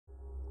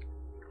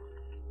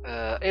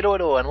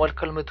Hello and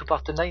welcome to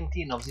part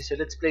 19 of this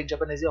Let's Play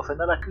Japanese of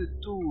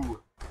Naraku2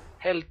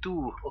 Hell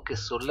 2. Okay,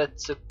 so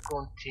let's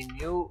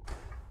continue.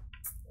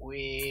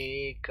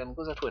 We can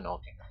go that way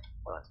now.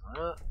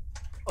 Okay.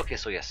 Okay,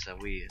 so yes,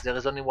 there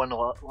is only one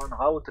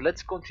route.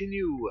 Let's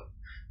continue.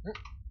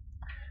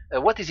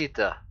 What is it?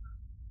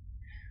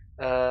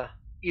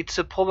 It's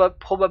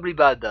probably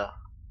bad.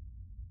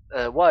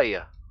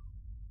 Why?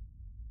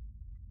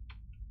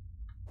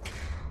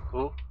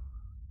 Who?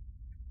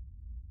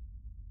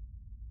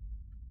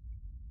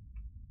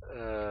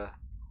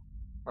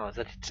 No,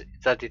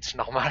 that it's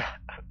normal.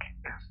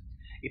 Okay.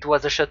 It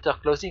was a shutter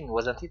closing,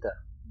 wasn't it?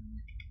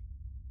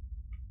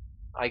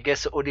 I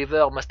guess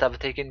Oliver must have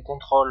taken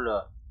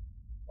control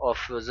of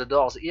the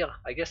doors here,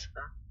 I guess.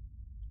 Huh?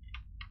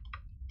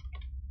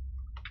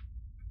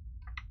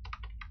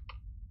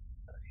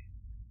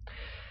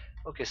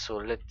 Okay, so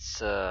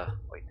let's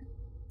wait.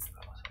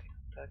 Oh,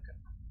 sorry.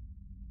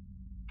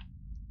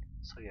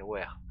 So yeah,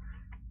 where?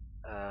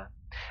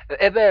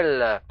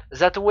 Abel,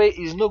 that way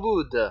is no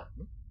good.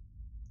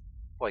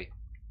 Why?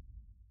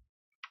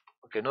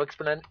 Okay, no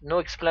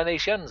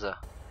explanations.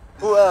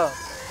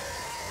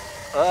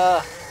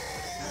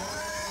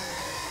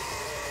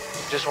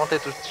 Just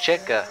wanted to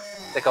check.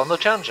 Like, no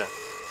change,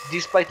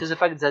 despite the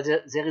fact that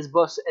there is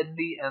boss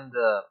Envy and.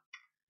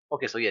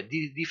 Okay, so yeah,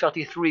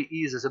 D33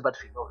 is the bad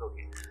thing.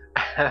 Okay,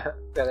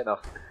 fair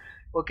enough.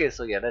 Okay,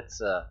 so yeah,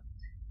 let's.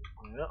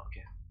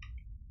 Okay.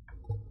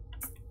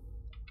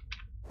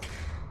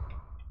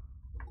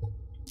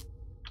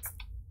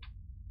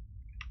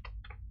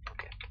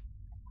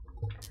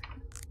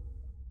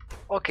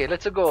 Okay,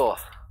 let's go.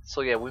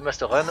 So yeah, we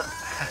must run.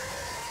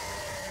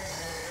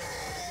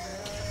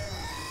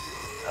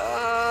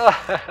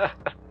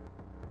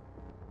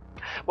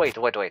 Wait.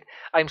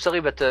 I'm sorry,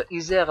 but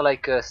is there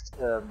like a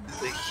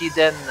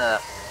hidden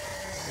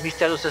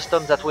mysterious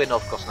stone that way? No,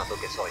 of course not.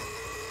 Okay, sorry.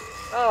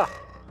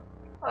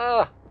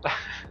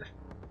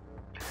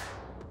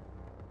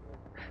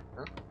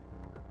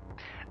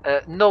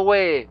 No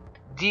way.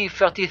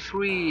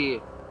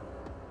 D33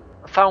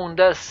 found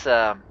us.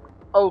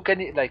 How can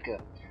it like?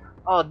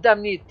 Oh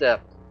damn it!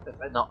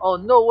 No. Oh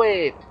no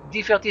way.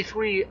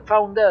 D33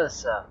 found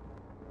us.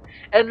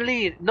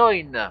 Henley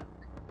 9.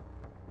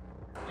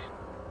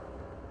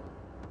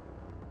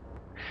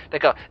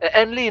 D'accord.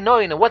 Henley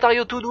 9, what are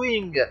you two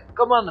doing?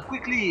 Come on,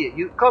 quickly,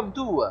 you come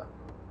too.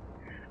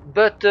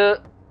 But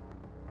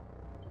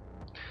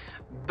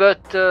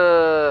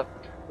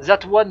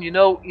that one, you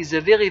know, is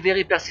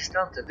very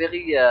persistent,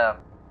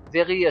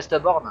 very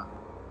stubborn.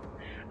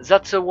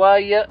 That's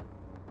why.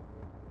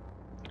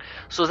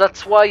 So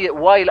that's why,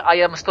 while I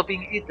am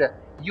stopping it,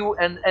 you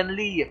and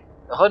Henley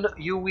run.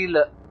 You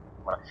will.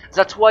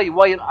 That's why,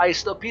 while I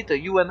stop it,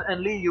 you and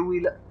Henley, you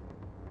will.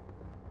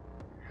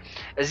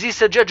 This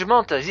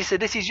judgment, this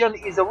decision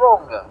is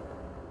wrong.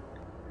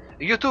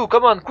 You two,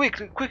 come on,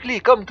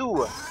 quickly, come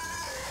too.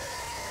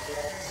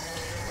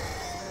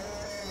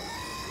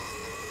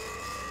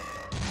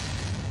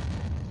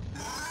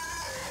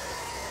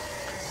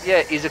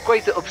 Yeah, he's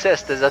quite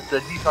obsessed that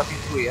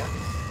D33.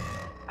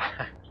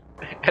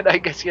 And I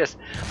guess, yes,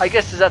 I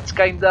guess that's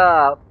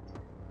kinda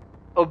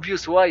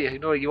obvious why, you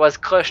know, he was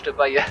crushed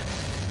by. Yeah.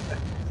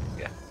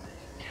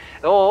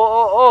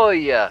 Oh,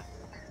 yeah.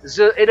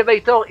 The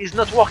elevator is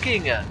not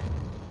working.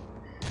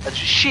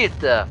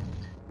 Shit.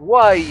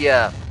 Why?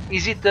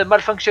 Is it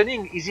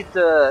malfunctioning? Is it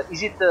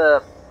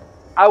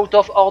out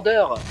of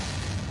order?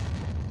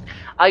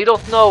 I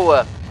don't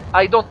know.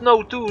 I don't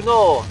know too.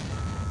 No.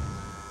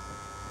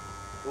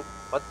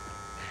 What?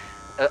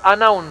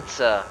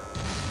 Announce.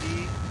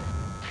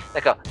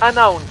 D'accord.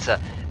 Announce.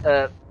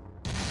 A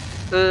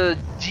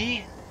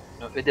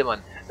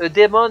demon. A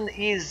demon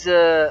is.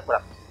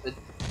 Voilà.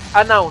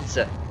 Announce.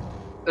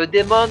 A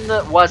demon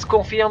was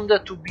confirmed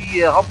to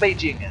be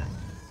rampaging.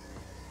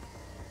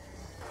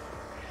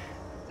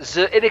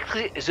 The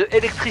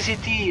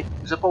electricity,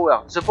 the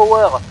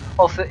power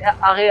of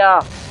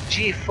area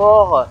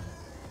G4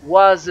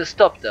 was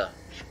stopped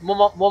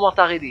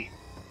momentarily.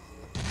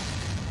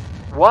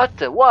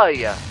 What?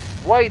 Why?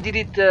 Why did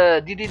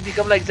it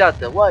become like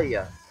that?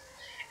 Why?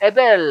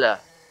 Abel,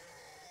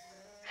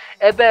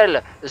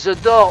 the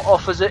door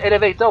of the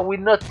elevator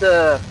will not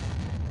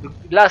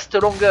last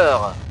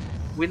longer.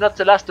 Will not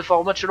last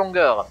for much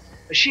longer.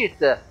 Shit!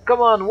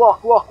 Come on,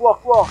 work!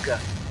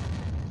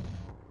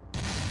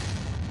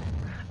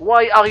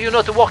 Why are you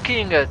not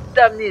working?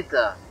 Damn it!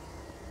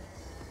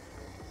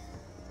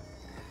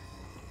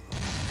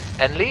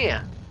 Henley?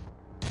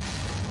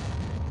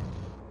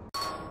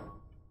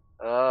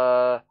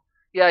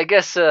 Yeah, I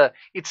guess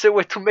it's a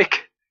way to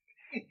make.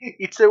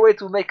 It's a way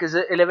to make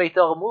the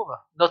elevator move,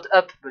 not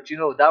up, but you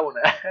know, down.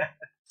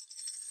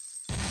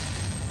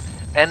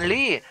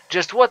 Henley,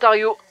 just what are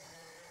you?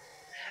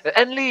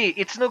 Henley,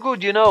 it's no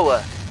good, you know.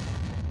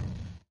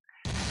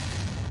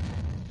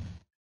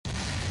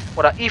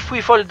 Voilà, if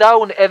we fall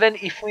down, even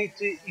if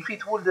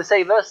it would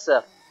save us,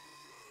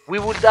 we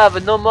would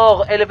have no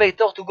more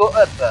elevator to go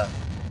up.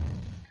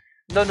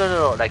 No,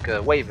 like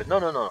a wave.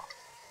 No.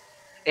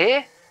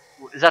 Eh?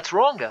 That's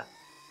wrong.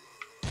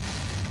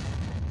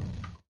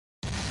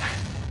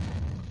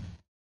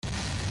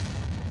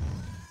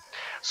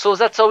 So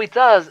that's how it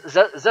is.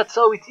 That's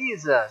how it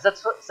is.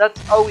 That's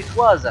how it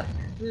was.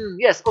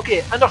 Yes,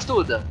 okay,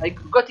 understood. I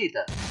got it.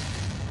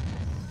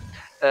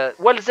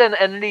 Well then,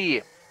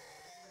 Henley,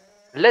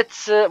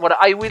 let's. Well,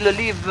 I will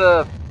leave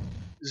the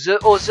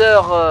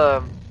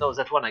other. No,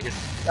 that one, I guess.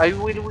 I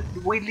will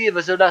leave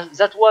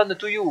that one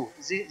to you.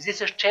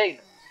 This chain.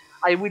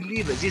 I will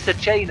leave this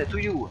chain to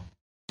you.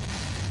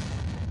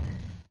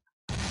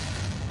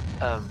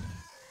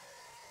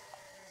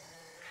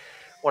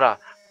 Voilà.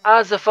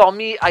 As for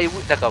me,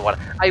 d'accord, voilà.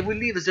 I will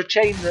leave the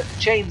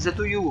chains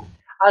to you.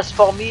 As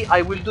for me,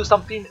 I will do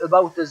something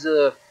about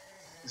the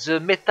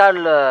metal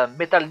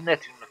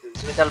net,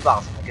 the metal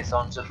bars, I guess,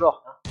 on the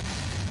floor.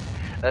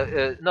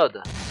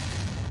 Node.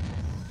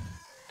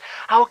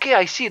 Ah, okay,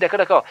 I see, d'accord,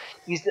 d'accord.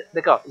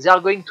 D'accord, they are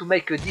going to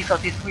make a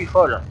D33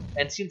 fall,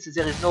 and since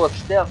there is no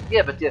upstairs,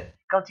 yeah, but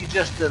can't he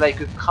just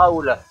like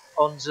crawl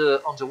on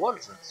the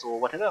walls? So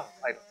whatever.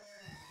 I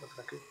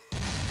don't.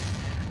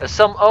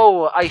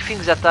 Somehow, I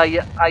think that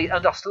I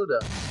understood.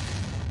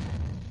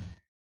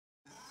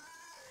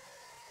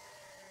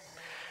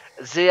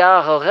 They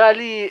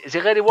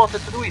really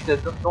wanted to do it,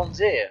 don't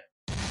they?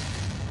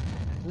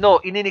 No,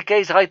 in any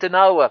case, right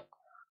now,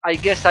 I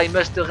guess I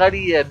must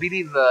really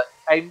believe,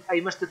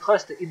 I must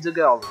trust in the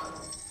girl.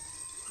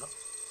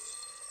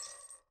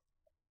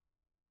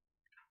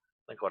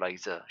 Like, voilà,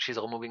 she's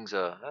removing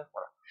the.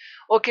 Voilà.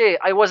 Okay,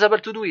 I was able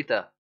to do it.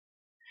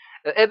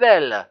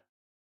 Ebel.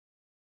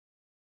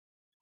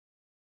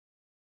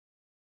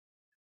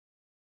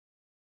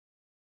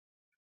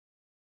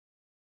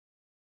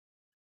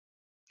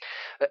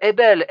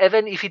 Ebel,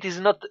 even if it is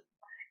not.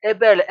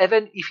 Ebel,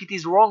 even if it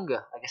is wrong,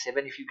 I guess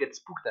even if you get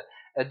spooked,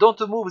 don't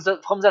move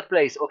from that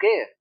place,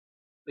 okay?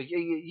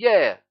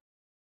 Yeah.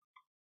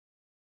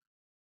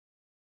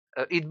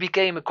 It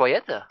became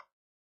quiet.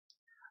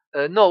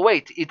 No,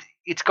 wait,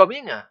 it's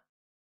coming.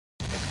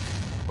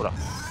 Voilà.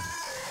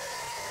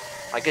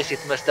 I guess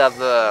it must have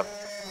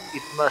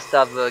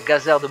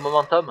gathered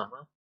momentum.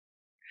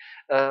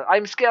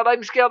 I'm scared,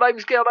 I'm scared, I'm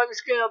scared, I'm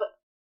scared.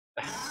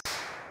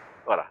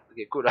 Voilà,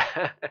 okay, cool.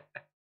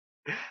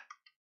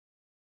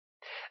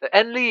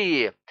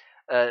 Henley,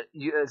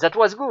 that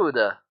was good.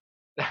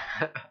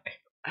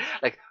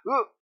 like,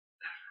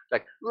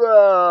 like,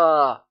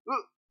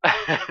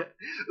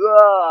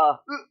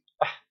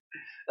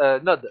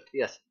 nod,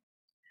 yes.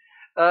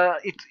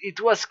 It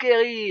was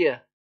scary.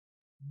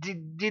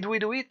 Did we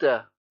do it?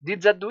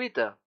 Did that do it?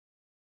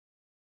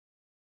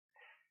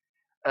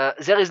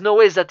 There is no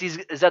way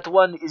that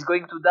one is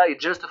going to die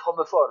just from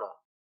a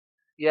fall.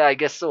 Yeah, I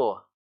guess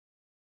so.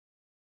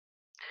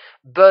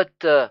 But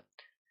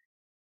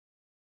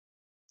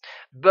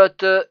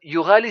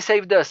you really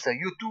saved us.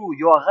 You too.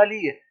 You are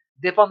really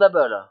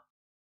dependable,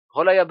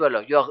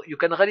 reliable. You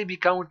can really be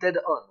counted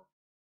on.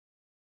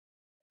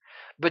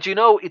 But you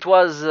know, it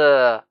was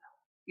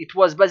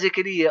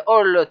basically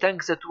all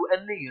thanks to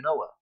Henley. You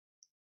know,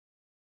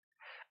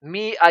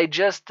 me, I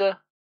just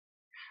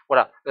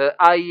voilà.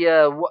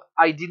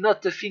 I did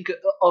not think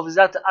of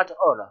that at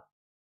all.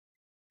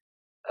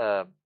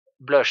 Uh,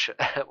 blush,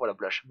 voilà,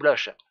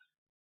 blush.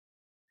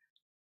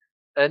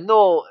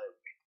 No,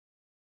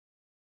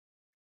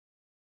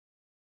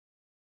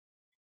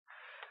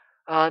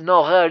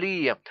 no,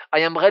 really, I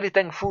am really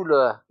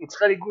thankful.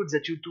 It's really good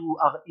that you two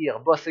are here,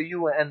 both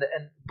you and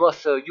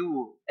both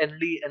you and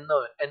Lee and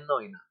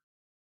Noin.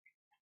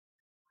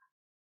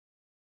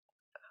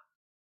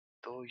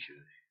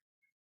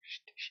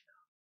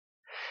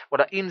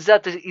 Well, in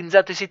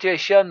that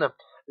situation,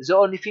 the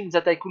only thing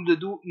that I could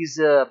do is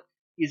a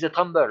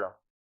tremble.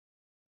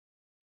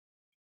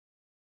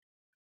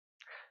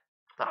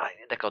 Ah,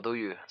 d'accord, do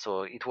you?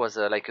 So it was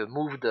like a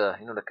moved,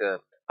 like a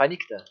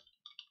panicked.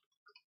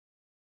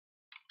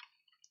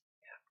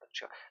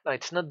 Sure. No,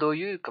 it's not do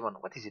you. Come on,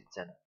 what is it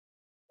then?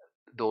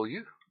 Do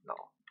you? No.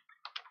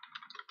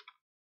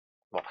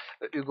 Bon,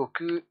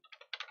 Ugoku,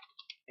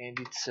 and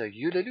it's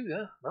Yulelu,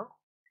 huh? No?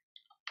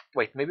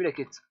 Wait, maybe like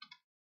it's.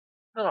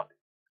 No, no.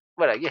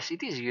 Well, yes,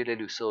 it is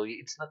Yulelu, so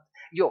it's not.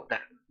 Yo,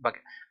 that,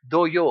 back.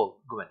 Do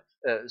yo, go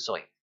on.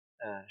 Sorry.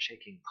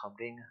 Shaking,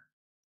 trembling.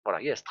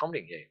 Voilà, yes,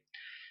 trembling, yeah.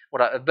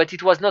 Voilà, but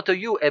it was not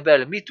you,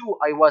 Abel. Me too,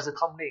 I was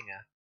trembling.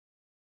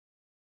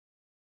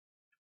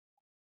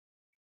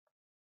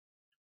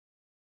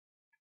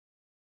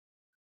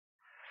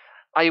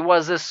 I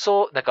was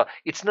so. D'accord.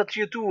 It's not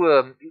you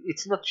too.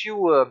 It's not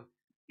you.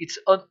 It's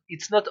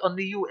not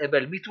only you,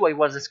 Abel. Me too. I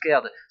was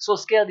scared. So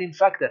scared, in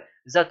fact,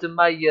 that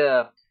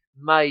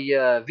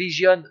my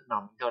vision.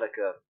 No, like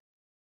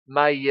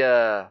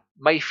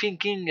my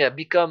thinking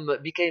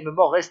became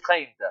more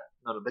restrained.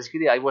 No,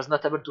 basically, I was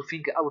not able to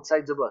think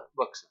outside the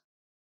box.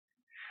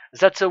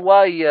 That's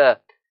why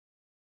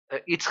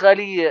it's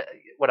really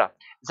voilà.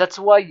 That's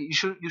why you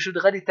should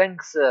really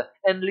thanks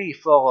Henley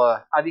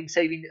for having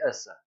saving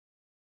us.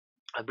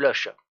 A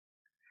blush.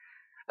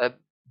 Uh,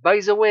 by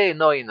the way,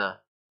 Noin,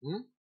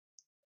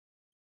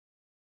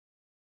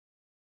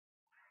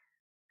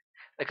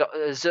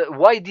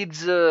 why did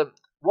the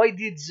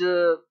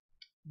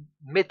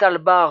metal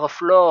bar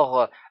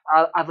floor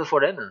have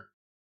fallen?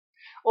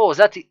 Oh,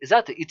 that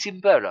it's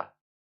simple.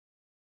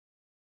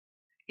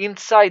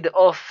 Inside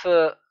of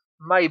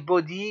my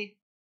body,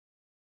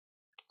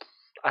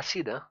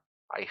 acid, hein?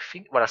 I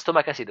think. Voilà,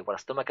 stomach acid. Voilà,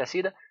 stomach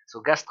acid.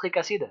 So gastric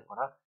acid.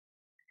 Voilà.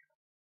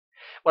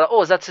 Voilà.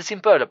 Oh, that's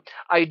simple.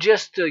 I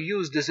just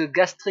used the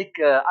gastric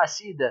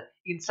acid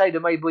inside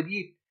my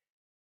body.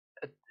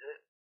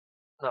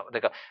 No,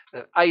 d'accord.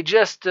 I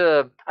just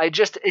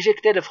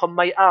ejected from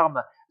my arm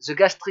the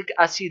gastric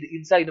acid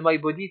inside my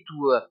body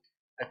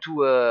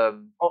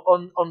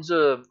on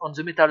the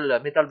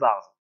metal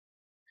bars.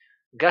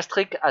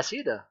 Gastric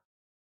acid.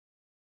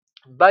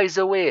 By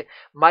the way,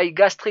 my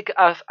gastric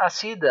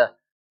acid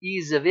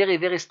is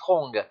very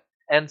strong,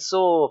 and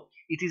so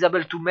it is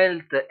able to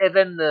melt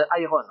even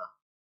iron.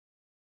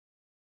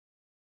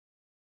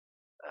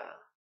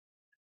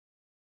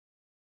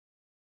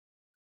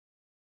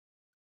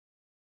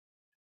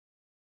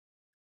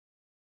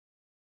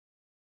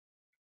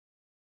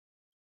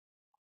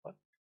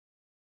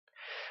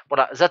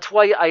 Voilà, that's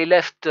why I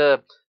left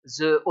the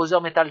other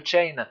metal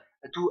chain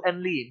to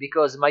Henley,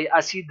 because my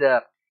acid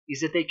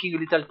is taking a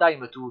little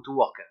time to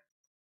work.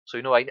 So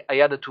I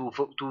had to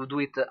do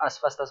it as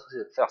fast as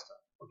first.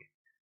 Okay.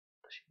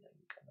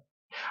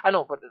 Ah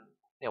no, but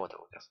yeah,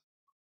 whatever. Yes.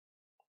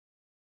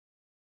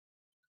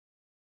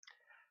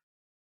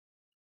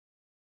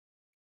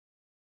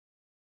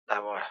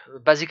 Voilà.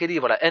 Basically,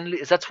 voilà.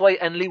 Henley, that's why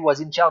Henley was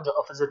in charge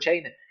of the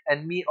chain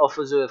and me of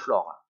the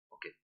floor.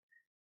 Okay.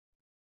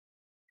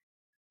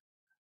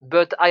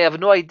 But I have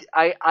no idea.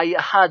 I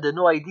had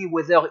no idea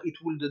whether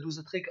it would do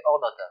the trick or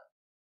not.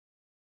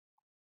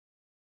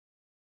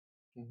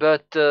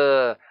 But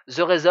the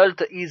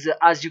result is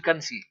as you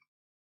can see.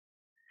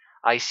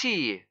 I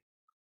see.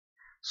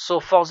 So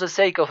for the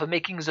sake of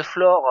making the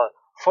floor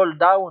fall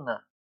down.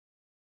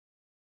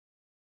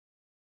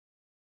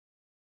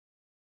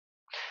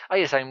 Ah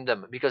yes, I'm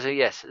dumb because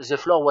yes, the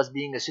floor was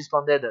being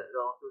suspended,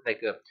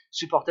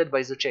 supported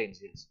by the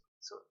chains. Yes.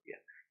 So yeah,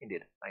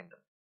 indeed, I'm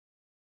dumb.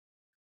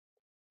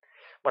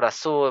 Voilà.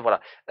 So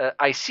voilà.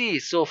 I see.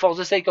 So for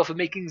the sake of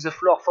making the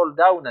floor fall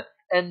down,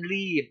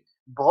 Henley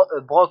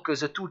broke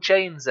the two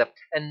chains,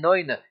 and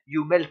nine,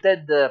 you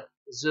melted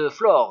the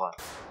floor.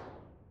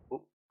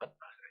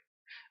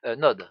 Oh,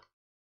 node.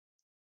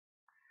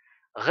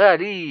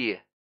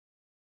 Really?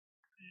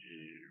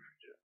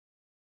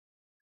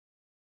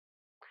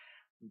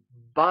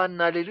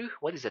 Banalelu?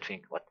 What is that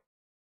thing? What?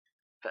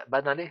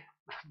 Banale?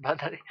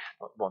 Banale?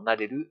 Bon,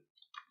 Nalelu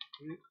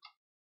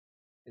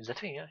is that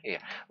thing, yeah?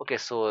 Yeah. Okay,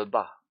 so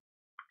ba.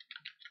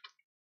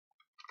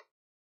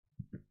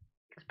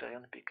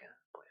 Experience pick.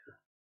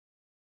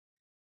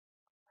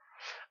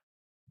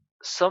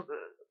 Some.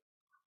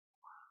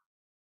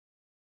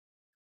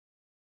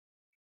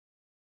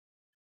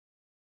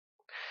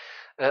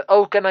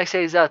 How can I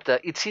say that?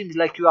 It seems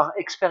like you are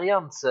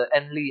experienced,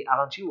 Henley,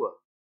 aren't you?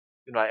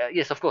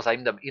 Yes, of course,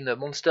 I'm in a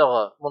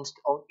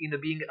in a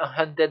being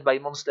hunted by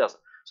monsters.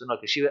 So no,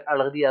 she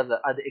already had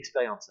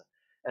experience,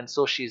 and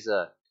so she's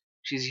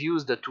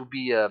used to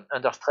be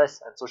under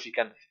stress, and so she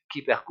can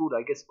keep her cool,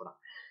 I guess.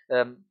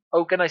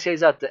 How can I say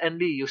that,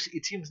 Henley?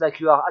 It seems like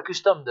you are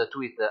accustomed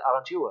to it,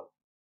 aren't you?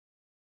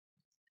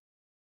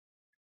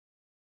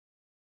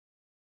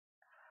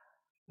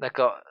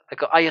 D'accord,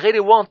 d'accord. I really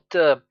want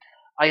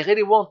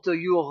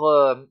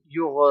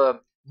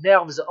your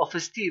nerves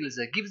of steel.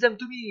 Give them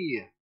to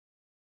me.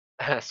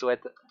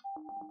 Sweat.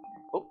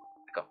 Oh,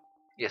 d'accord.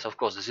 Yes, of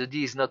course. The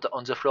D is not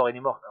on the floor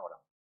anymore. Ah, voilà.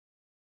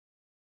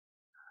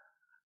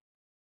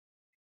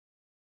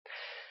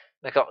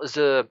 D'accord.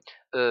 The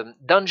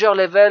danger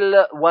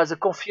level was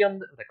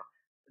confirmed. D'accord.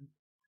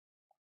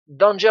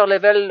 Danger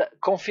level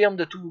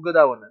confirmed to go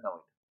down.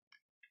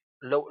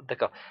 No.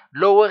 D'accord.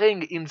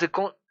 Lowering in the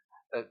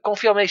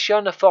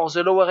confirmation for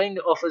the lowering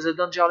of the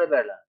danger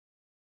level.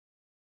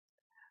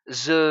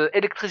 The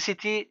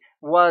electricity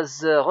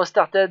was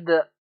restarted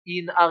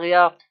in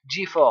area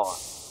G4.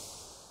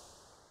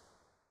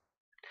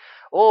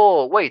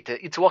 Oh, wait,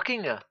 it's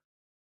working.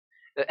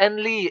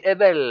 Henley,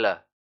 Ebel,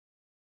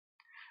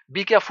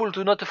 be careful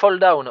to not fall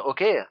down,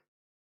 okay?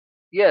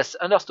 Yes,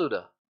 understood.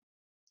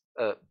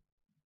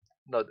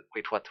 Nod,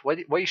 wait, what?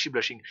 Why is she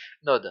blushing?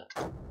 Nod.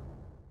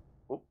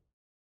 Oh.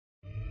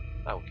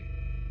 Ah, okay.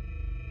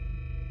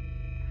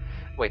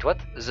 Wait, what?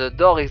 The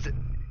door is...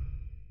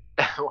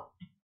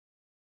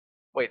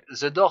 Wait,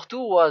 the door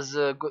too was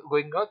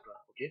going up?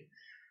 Okay.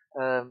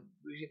 Um,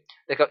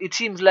 it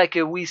seems like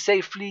we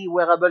safely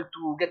were able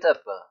to get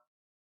up.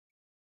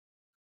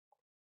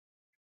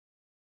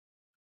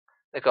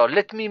 D'accord.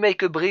 Let me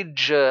make a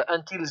bridge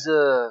until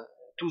the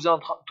to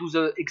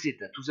the exit,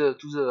 to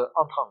the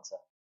entrance.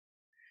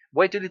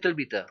 Wait a little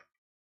bit.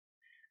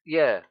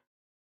 Yeah.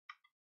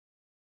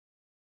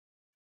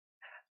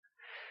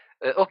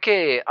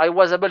 Okay, I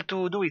was able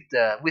to do it.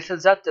 With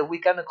that, we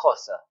can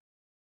cross.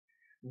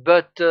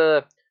 But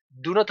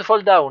do not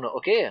fall down,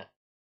 okay?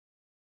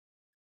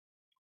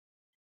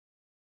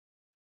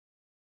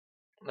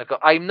 D'accord.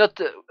 I'm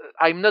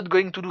not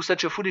going to do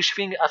such a foolish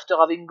thing after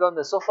having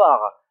gone so far.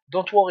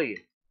 Don't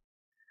worry.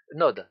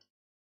 Nod.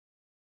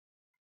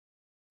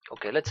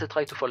 Okay, let's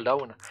try to fall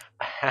down.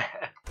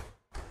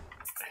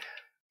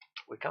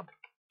 We can't.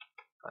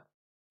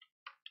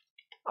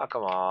 Oh,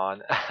 come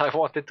on. I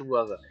wanted to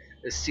have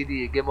a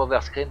silly game over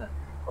screen.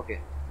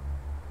 Okay.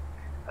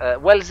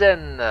 Well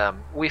then,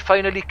 we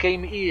finally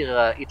came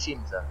here, it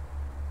seems.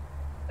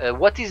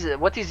 What is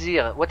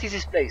here? What is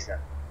this place?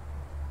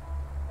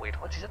 Wait,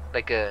 what is it?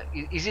 Like,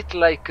 is it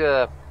like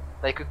a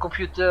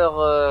computer,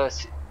 a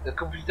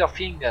computer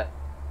thing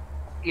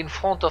in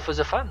front of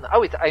the fan? Oh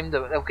wait, I'm the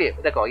okay.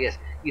 D'accord, yes,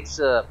 it's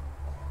the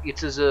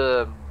it's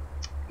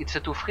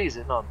to freeze.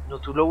 No, no,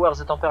 to lower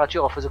the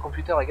temperature of the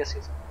computer. I guess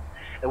yes.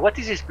 What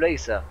is this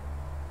place?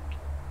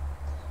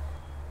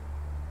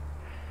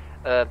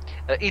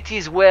 It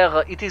is where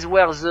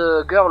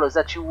the girl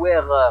that you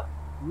were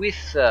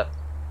with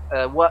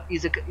what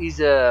is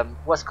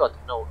was caught.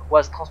 No,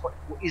 was transport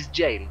is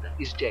jailed.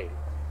 Is jailed.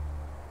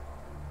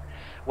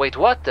 Wait,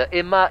 what?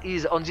 Emma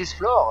is on this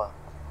floor?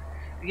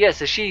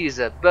 Yes, she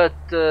is, but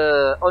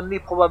only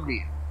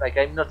probably. Like,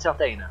 I'm not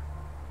certain.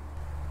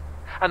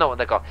 Ah non,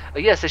 d'accord.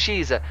 Yes,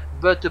 she is,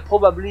 but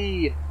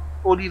probably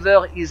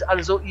Oliver is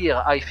also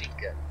here, I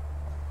think.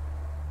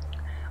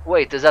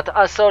 Wait, that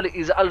asshole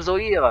is also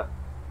here.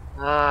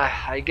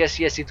 I guess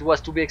yes, it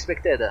was to be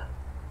expected.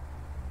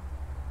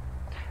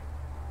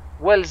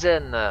 Well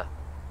then,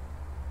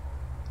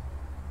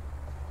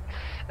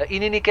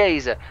 in any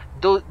case,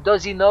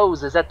 does he know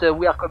that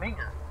we are coming?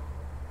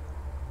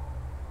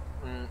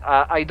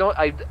 I don't.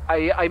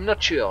 I'm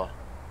not sure.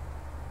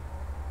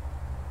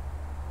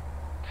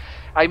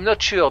 I'm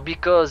not sure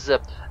because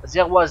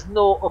there was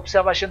no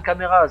observation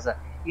cameras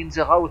in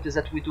the route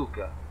that we took.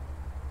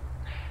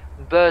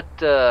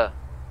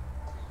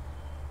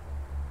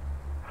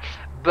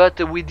 But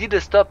we did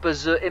stop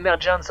the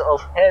emergence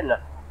of hell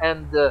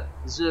and the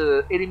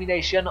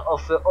elimination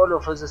of all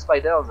of the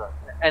spiders,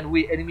 and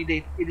we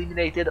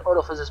eliminated all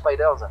of the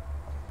spiders.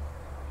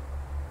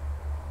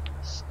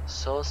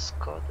 Source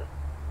code.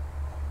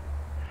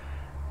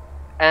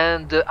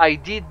 And I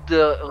did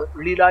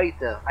relight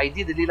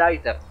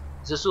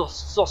the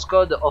source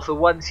code of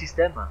one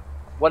system,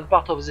 one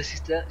part of the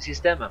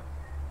system.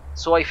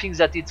 So I think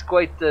that it's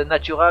quite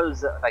natural,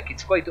 like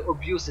it's quite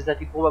obvious that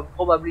he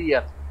probably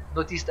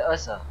noticed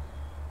us.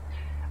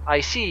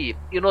 I see.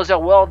 In other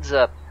words,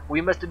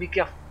 we must be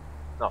careful.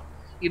 No.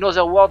 In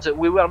other words,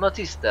 we were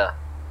noticed.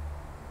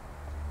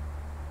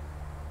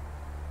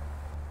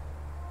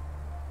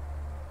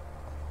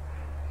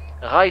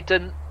 Right.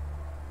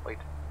 Wait.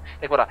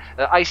 Like voilà.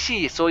 I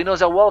see. So in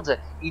other words,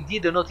 he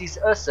did notice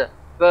us,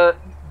 but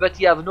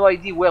he have no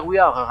idea where we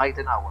are right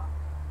now.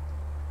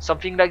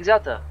 Something like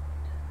that.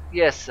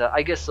 Yes,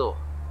 I guess so.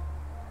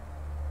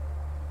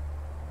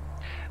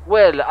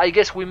 Well, I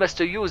guess we must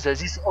use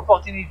this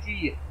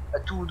opportunity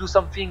to do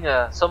something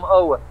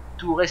somehow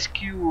to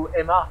rescue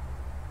Emma.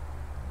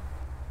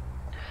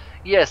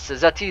 Yes,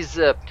 that is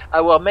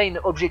our main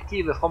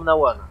objective from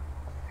now on.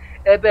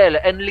 Abel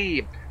and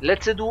Lee,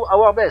 let's do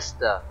our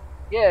best.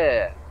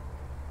 Yeah.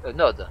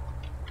 Nod.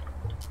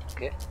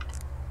 Okay.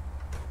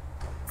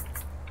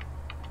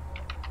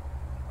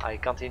 I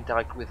can't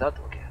interact with that.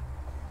 Okay.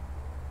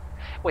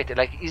 Wait,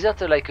 like, is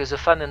that like the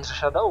fan and the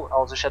shadow,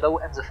 or the shadow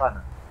and the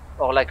fan?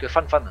 Or like a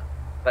fan?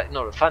 But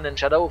no, fan and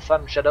shadow, or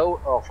fan.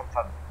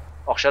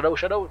 Or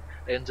shadow,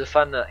 and the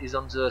fan is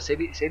on the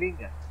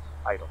ceiling?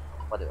 I don't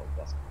know, whatever it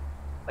does.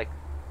 Like,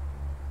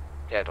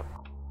 yeah, I don't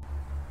know.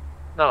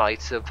 No,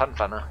 it's a fan,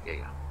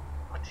 yeah.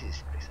 What is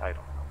this place? I don't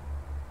know.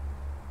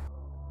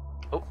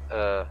 Oh,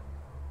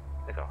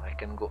 d'accord, I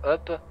can go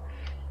up.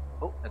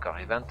 Oh,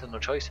 d'accord, event, no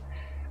choice.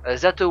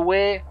 That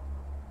way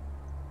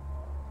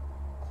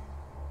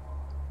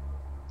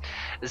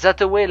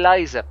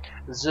lies the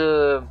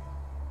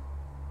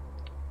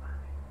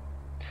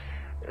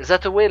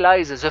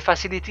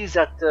facilities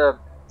that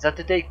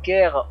take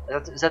care,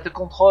 that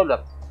control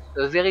a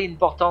very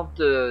important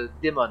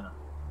demon.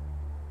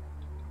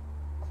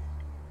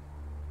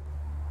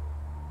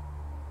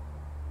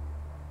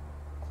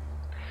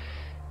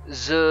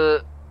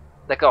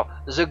 D'accord.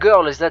 The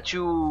girl that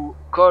you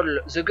call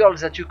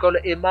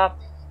Emma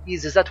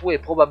is that way,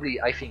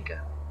 probably, I think.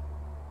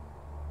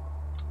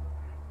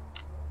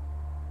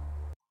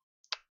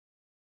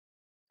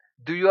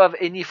 Do you have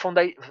any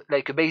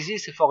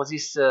basis for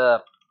this?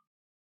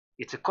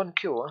 It's a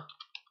concure. Hein?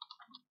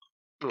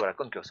 Voilà,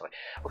 concure, sorry.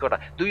 Okay, voilà.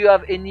 Do you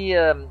have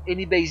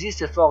any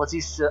basis for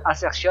this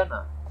assertion?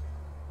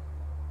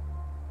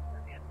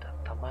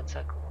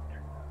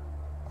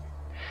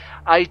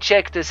 I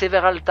checked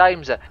several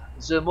times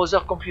the mother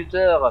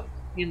computer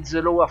in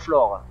the lower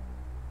floor.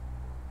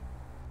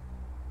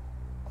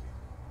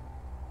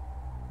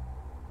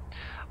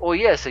 Oh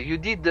yes, you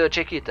did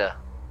check it.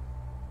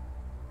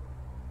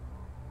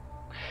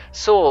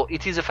 So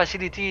it is a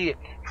facility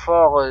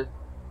for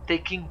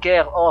taking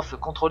care of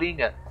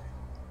controlling a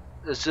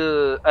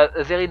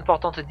very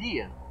important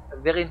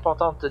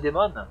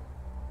demon.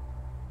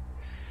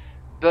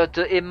 But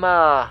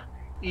Emma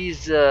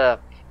is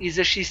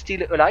she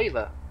still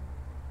alive?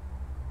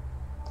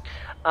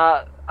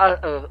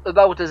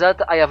 About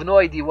that, I have no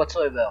idea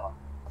whatsoever.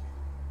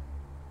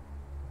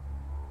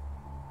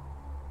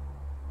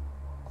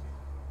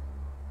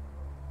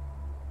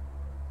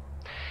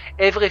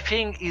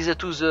 everything is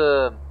to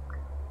the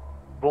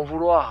bon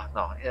vouloir.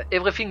 No,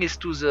 everything is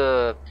to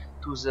the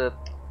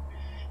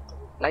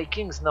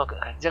likings. No,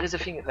 there is a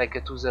thing like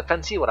to the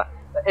fancy. Voilà.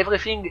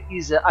 Everything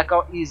is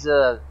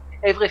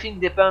everything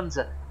depends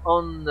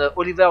on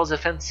Oliver the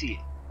fancy.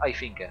 I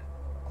think.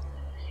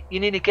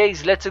 In any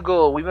case, let's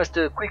go. We must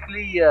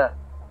quickly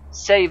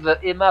save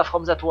Emma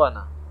from that one.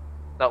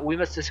 No, we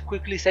must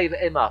quickly save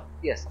Emma.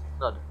 Yes,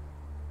 nod.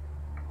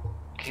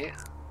 Okay.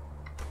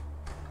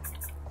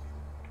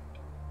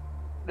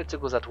 Let's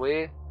go that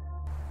way.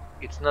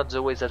 It's not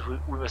the way that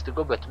we must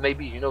go, but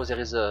maybe, you know, there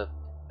is a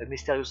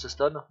mysterious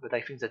stone, but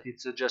I think that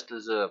it's just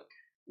the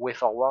way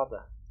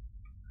forward.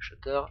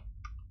 Shutter.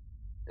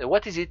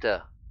 What is it?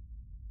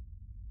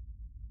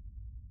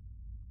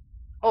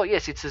 Oh,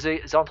 yes, it's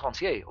the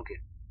entrance. Yeah, okay.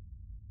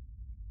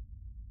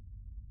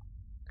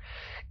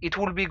 It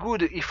would be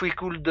good if we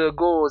could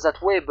go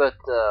that way, but...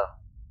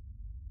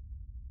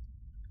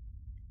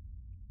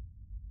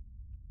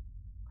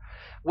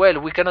 well,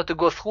 we cannot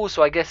go through,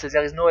 so I guess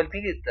there is no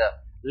helping it.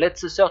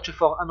 Let's search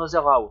for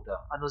another route,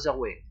 another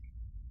way.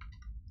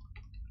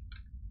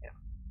 Yeah.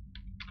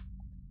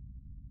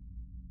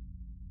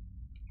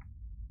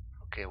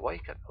 Okay, why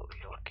can... oh,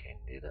 okay,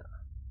 indeed.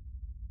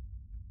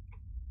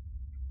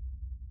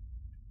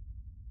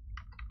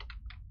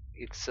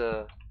 It's...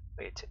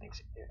 wait,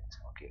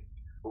 okay.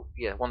 Oh,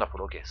 yeah,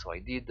 wonderful, okay, so I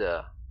did...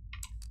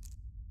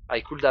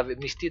 I could have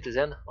missed it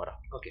then, voilà,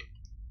 okay.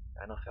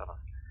 No, fair enough.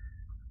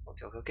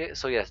 Okay,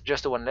 so yes,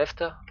 just one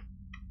left.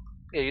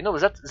 Yeah, you know,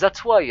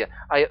 that's why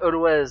I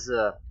always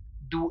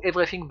do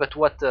everything but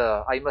what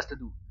I must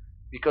do.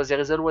 Because there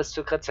is always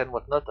secrets and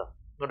whatnot.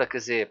 No, like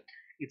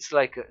it's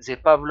like they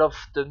Pavlov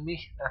to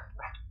me.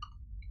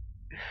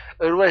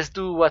 Always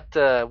do what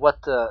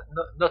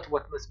not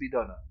what must be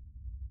done.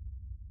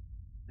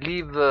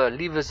 Leave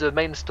the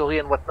main story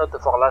and whatnot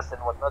for last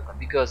and whatnot,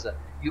 because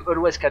you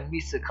always can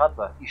miss crap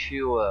if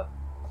you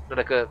no,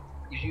 like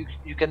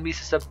you can miss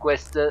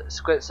subquests,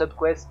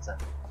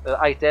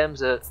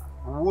 items,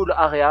 wool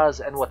areas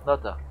and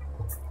whatnot.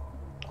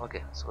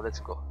 Okay, so let's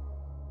go.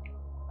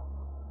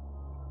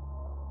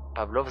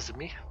 Pavlov's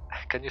me?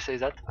 Can you say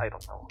that? I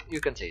don't know.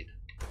 You can say it.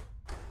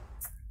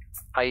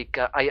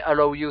 I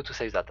allow you to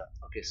say that.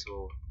 Okay,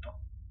 so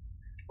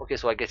okay,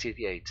 so I guess it.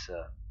 Yeah, it's.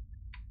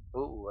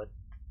 Oh, what?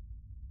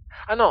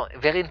 Ah no,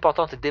 very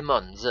important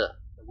demons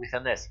with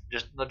an S,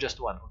 just not just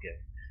one. Okay.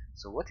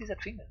 So what is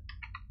that thing?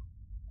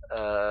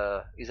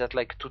 Is that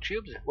like two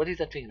tubes? What is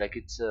that thing? Like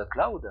it's a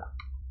cloud?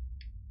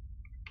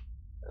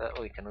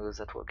 Oh, we can go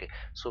that way. Okay.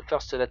 So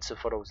first let's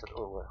follow that.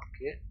 Oh,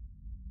 okay.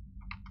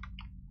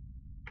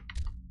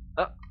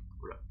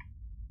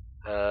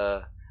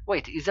 Ah.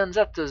 Wait, isn't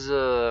that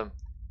the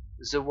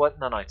one?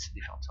 No, no, it's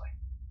different. Sorry.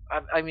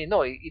 I mean,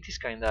 no, it is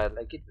kinda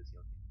like it, but okay.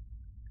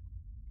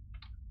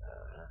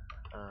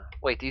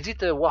 Wait, is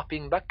it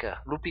warping back,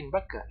 looping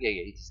back? Yeah,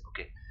 it is.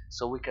 Okay,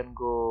 so we can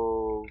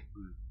go.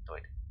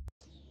 Wait.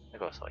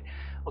 Okay, sorry.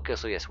 Okay,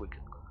 so yes, we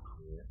can go.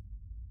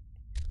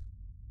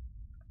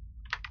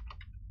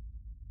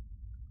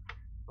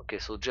 Okay,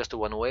 so just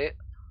one way.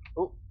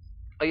 Oh,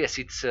 oh yes,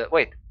 it's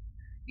wait.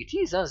 It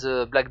is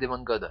the Black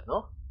Demon God,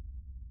 no?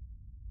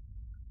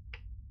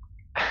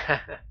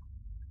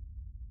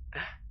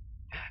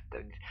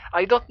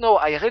 I don't know.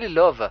 I really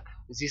love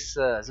this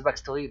the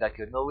backstory, like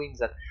knowing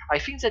that. I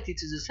think that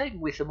it is the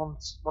same with a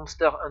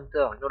Monster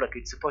Hunter. You know, like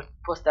it's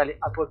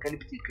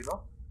post-apocalyptic, you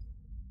know,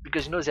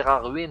 because you know there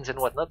are ruins and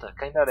whatnot,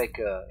 kind of like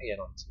you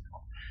know.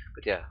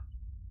 But yeah,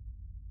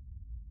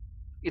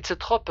 it's a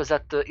trope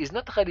that is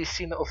not really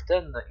seen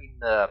often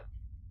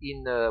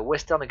in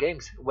Western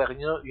games, where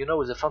you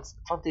know the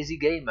fantasy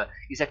game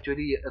is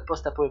actually a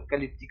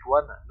post-apocalyptic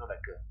one, you know,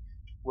 like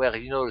where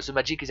you know the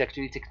magic is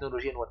actually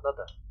technology and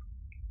whatnot.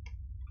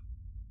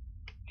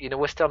 In a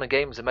Western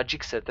game, the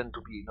magics tend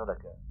to be, you know,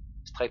 like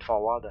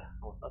straightforward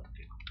and whatnot.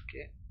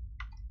 Okay.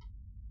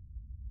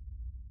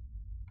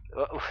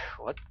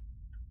 What?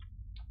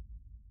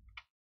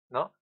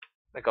 No?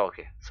 D'accord,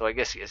 okay. So I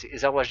guess yes,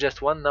 there was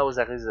just one, now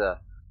there is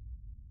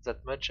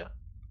that much.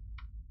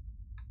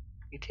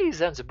 It is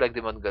the Black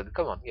Demon God.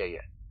 Come on, yeah.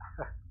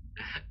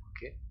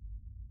 Okay.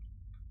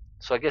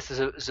 So I guess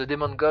the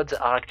demon gods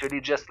are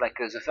actually just like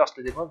the first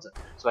demons.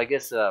 So I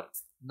guess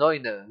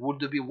Noin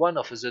would be one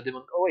of the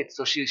demon. Oh wait,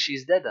 so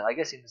she's dead. I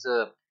guess in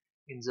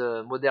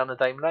the modern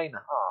timeline.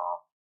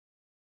 Ah,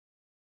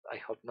 I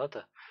hope not.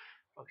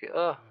 Okay.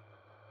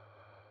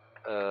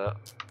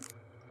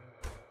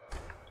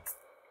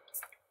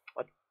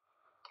 What?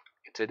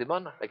 It's a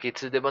demon? Like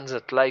it's a demon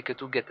that like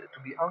to get to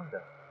be hanged.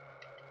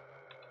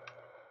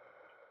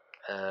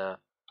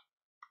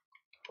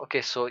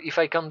 Okay, so if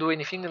I can't do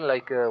anything,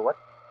 like what?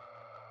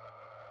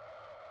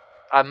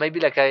 Maybe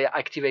like I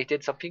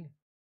activated something.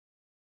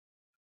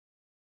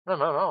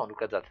 No.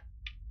 Look at that.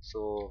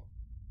 So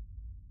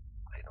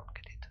I don't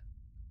get it.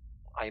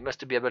 I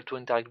must be able to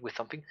interact with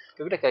something.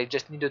 Maybe like I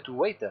just needed to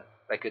wait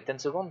like 10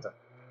 seconds.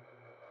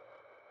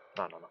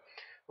 No.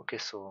 Okay,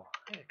 so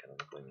I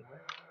cannot go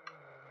anywhere.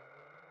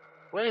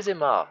 Where is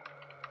Emma?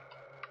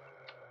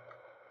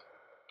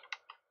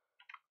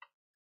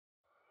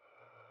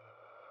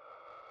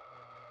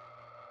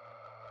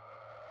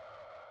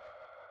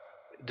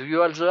 Do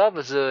you also have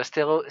the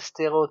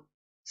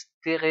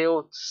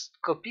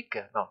stereoscopic?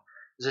 No,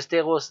 the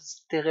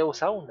stereo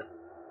sound.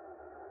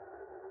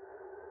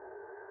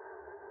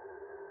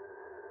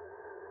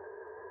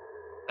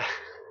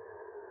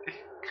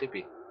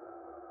 Creepy.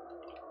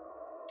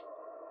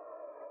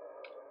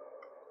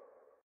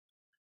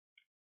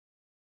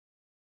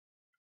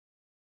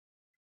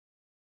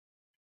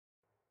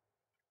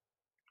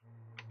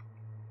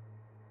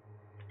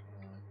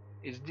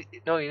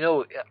 No, you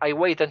know, I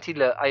wait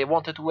until I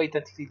wanted to wait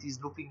until it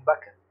is looping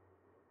back,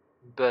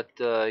 but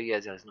yeah,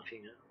 there is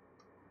nothing.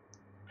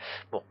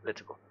 Bon,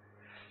 let's go.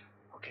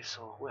 Okay,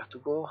 so where to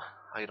go?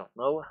 I don't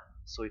know.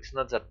 So it's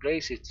not that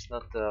place. It's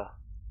not.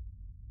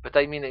 But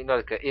I mean, you know,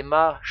 like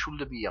Emma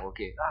should be here.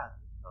 Okay. Ah,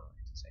 no,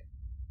 it's the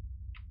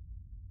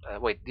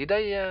same. Wait, did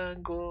I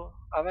go?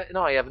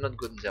 No, I have not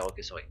gone there.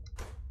 Okay, sorry.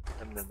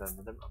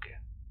 Okay.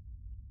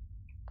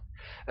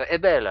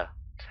 Ebel,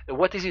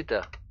 what is it?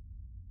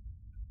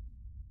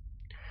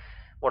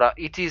 Voilà,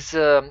 it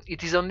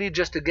is only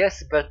just a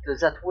guess, but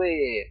that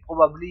way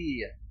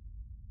probably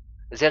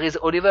there is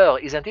Oliver,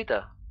 isn't it?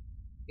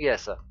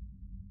 Yes.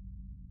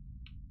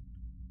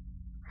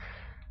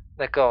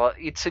 D'accord.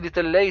 It's a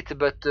little late,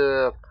 but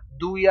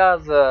do we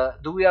have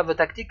a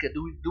tactic?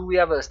 Do we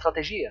have a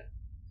strategy?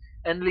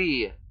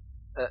 Only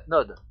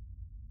nod.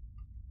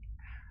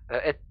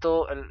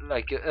 Etto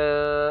like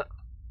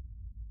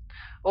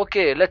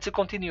okay, let's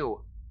continue.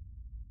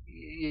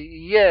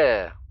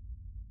 Yeah.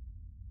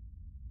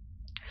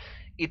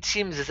 It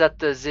seems that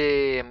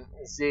they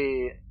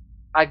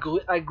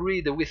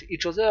agreed with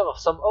each other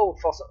somehow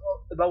for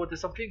about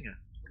something.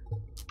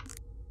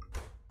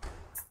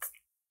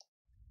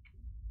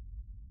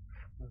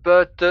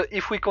 But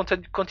if we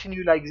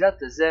continue like that,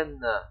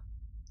 then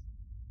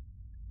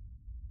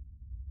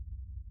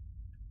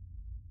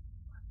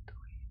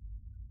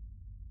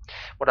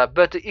voilà.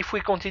 But if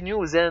we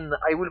continue, then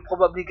I will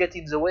probably get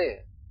in the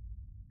way.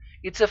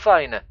 It's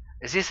fine.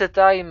 This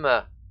time,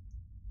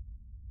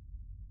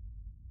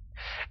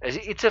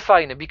 it's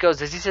fine because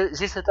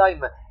this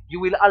time you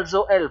will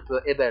also help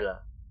Ebel.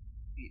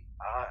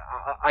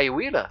 I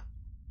will.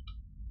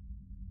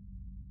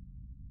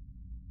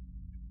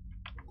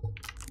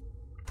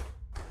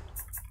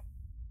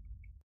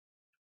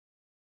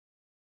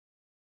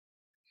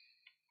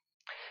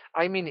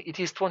 I mean, it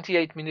is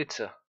 28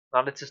 minutes.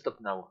 Now let's stop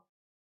now.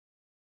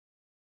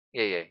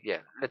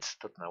 Yeah. Let's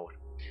stop now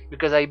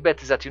because I bet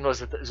that you know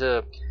that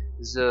the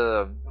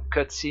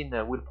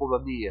cutscene will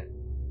probably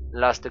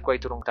last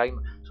quite a long time.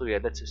 So yeah,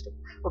 let's stop.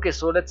 Okay,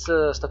 so let's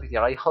stop it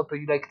here. I hope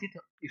you liked it.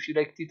 If you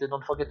liked it,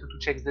 don't forget to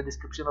check the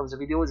description of the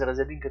video. There is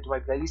a link to my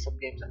playlist of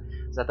games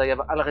that I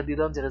have already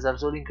done. There is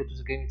also a link to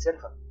the game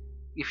itself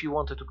if you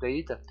want to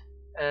play it.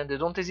 And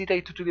don't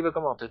hesitate to leave a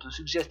comment to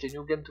suggest a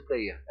new game to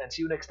play. And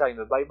see you next time.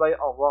 Bye bye.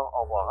 Au revoir.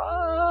 Au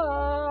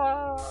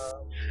revoir.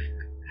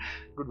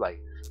 Goodbye.